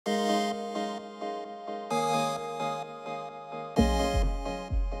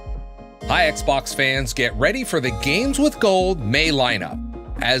Hi Xbox fans, get ready for the Games with Gold May lineup.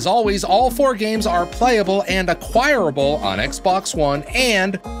 As always, all 4 games are playable and acquirable on Xbox One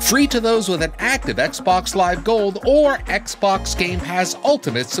and free to those with an active Xbox Live Gold or Xbox Game Pass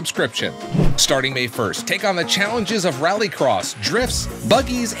Ultimate subscription. Starting May 1st, take on the challenges of rallycross, drifts,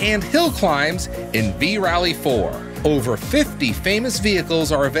 buggies, and hill climbs in V-Rally 4. Over 50 famous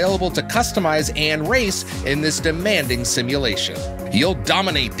vehicles are available to customize and race in this demanding simulation. You'll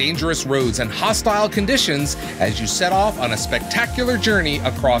dominate dangerous roads and hostile conditions as you set off on a spectacular journey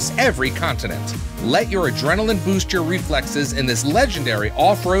across every continent. Let your adrenaline boost your reflexes in this legendary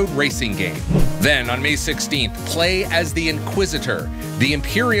off-road racing game. Then, on May 16th, play as the Inquisitor, the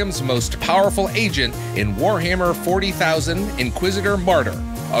Imperium's most powerful agent in Warhammer 40,000 Inquisitor Martyr.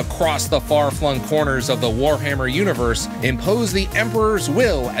 Across the far-flung corners of the Warhammer universe, impose the Emperor's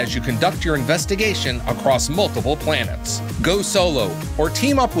will as you conduct your investigation across multiple planets. Go solo, or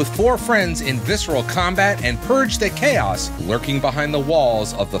team up with 4 friends in visceral combat and purge the chaos lurking behind the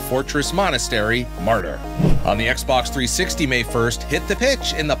walls of the Fortress Monastery, Martyr. On the Xbox 360 May 1st, hit the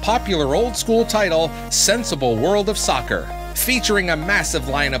pitch in the popular old-school title, Sensible World of Soccer. Featuring a massive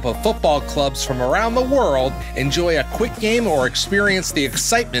lineup of football clubs from around the world, enjoy a quick game or experience the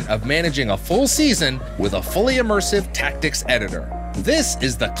excitement of managing a full season with a fully immersive tactics editor. This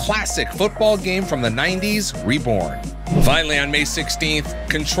is the classic football game from the 90s reborn. Finally, on May 16th,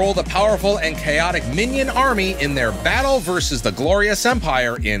 control the powerful and chaotic minion army in their battle versus the glorious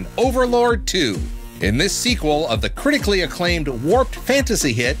Empire in Overlord 2. In this sequel of the critically acclaimed warped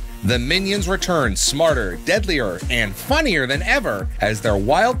fantasy hit, the minions return smarter, deadlier, and funnier than ever as their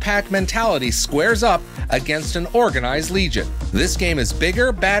wild pack mentality squares up against an organized legion. This game is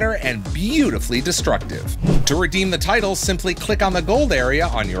bigger, badder, and beautifully destructive. To redeem the title, simply click on the gold area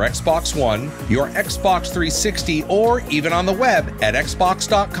on your Xbox One, your Xbox 360, or even on the web at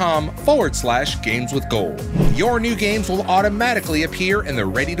xbox.com/gameswithgold. Your new games will automatically appear in the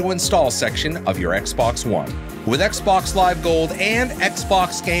ready-to-install section of your Xbox One. With Xbox Live Gold and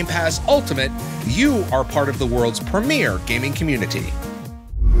Xbox Game Pass Ultimate, you are part of the world's premier gaming community.